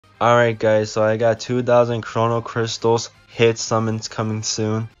Alright guys, so I got 2,000 chrono crystals, hit summons coming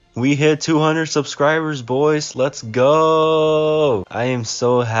soon. We hit 200 subscribers, boys. Let's go. I am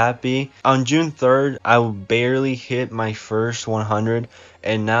so happy. On June 3rd, I barely hit my first 100,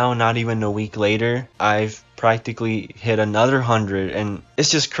 and now not even a week later, I've practically hit another 100, and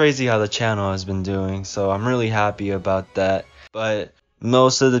it's just crazy how the channel has been doing, so I'm really happy about that. But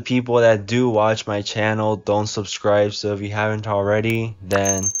most of the people that do watch my channel don't subscribe, so if you haven't already,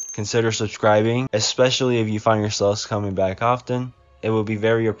 then consider subscribing, especially if you find yourselves coming back often. It will be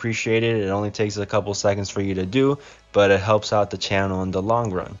very appreciated. It only takes a couple seconds for you to do, but it helps out the channel in the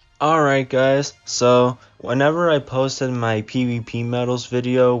long run. Alright guys, so whenever I posted my PvP medals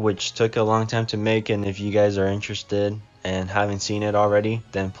video, which took a long time to make, and if you guys are interested and haven't seen it already,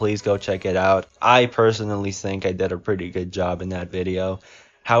 then please go check it out. I personally think I did a pretty good job in that video.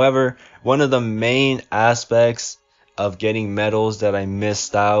 However, one of the main aspects of getting medals that I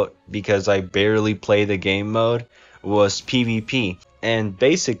missed out because I barely play the game mode was PvP. And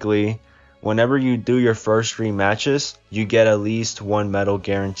basically, whenever you do your first 3 matches, you get at least 1 medal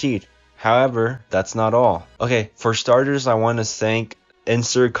guaranteed. However, that's not all. Okay, for starters, I want to thank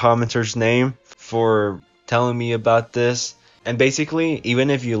insert commenter's name for telling me about this. And basically, even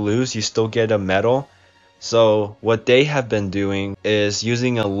if you lose, you still get a medal. So what they have been doing is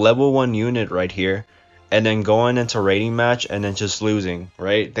using a level 1 unit right here, and then going into rating match and then just losing,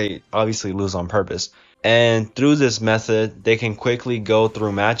 right? They obviously lose on purpose. And through this method, they can quickly go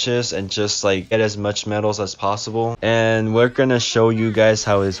through matches and just like get as much medals as possible. And we're gonna show you guys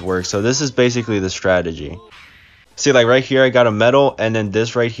how this works. So this is basically the strategy. See, like right here I got a medal, and then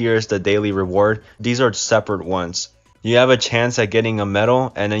this right here is the daily reward. These are separate ones. You have a chance at getting a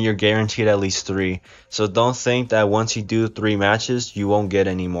medal, and then you're guaranteed at least 3. So don't think that once you do 3 matches, you won't get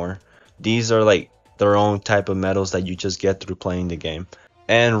any more. These are like their own type of medals that you just get through playing the game.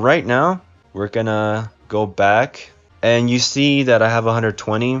 And right now, we're gonna go back, and you see that I have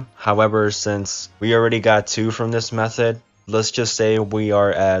 120. However, since we already got 2 from this method, let's just say we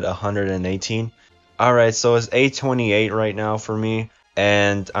are at 118. Alright, so it's 8:28 right now for me,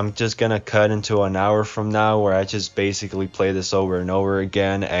 and I'm just gonna cut into an hour from now where I just basically play this over and over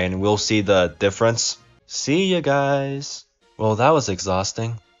again, and we'll see the difference. See you guys. Well, that was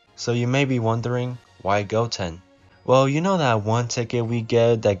exhausting. So you may be wondering, why Goten? Well, you know that one ticket we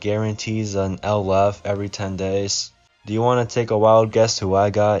get that guarantees an LF every 10 days? Do you want to take a wild guess who I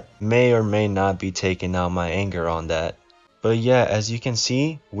got? May or may not be taking out my anger on that. But yeah, as you can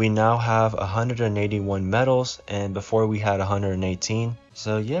see, we now have 181 medals, and before we had 118.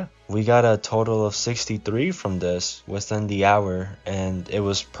 So yeah, we got a total of 63 from this within the hour, and it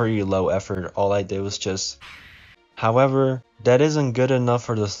was pretty low effort. All I did was just... However, that isn't good enough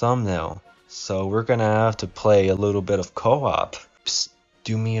for the thumbnail. So we're gonna have to play a little bit of co-op. Psst,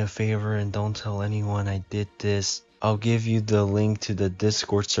 do me a favor and don't tell anyone I did this. I'll give you the link to the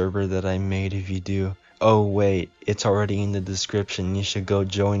Discord server that I made if you do. Oh wait, it's already in the description, you should go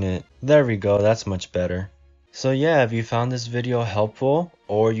join it. There we go, that's much better. So yeah, if you found this video helpful,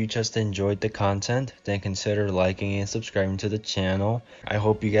 or you just enjoyed the content, then consider liking and subscribing to the channel. I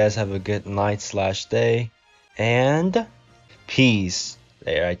hope you guys have a good night/day, and peace.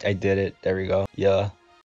 There, I did it. There we go. Yeah.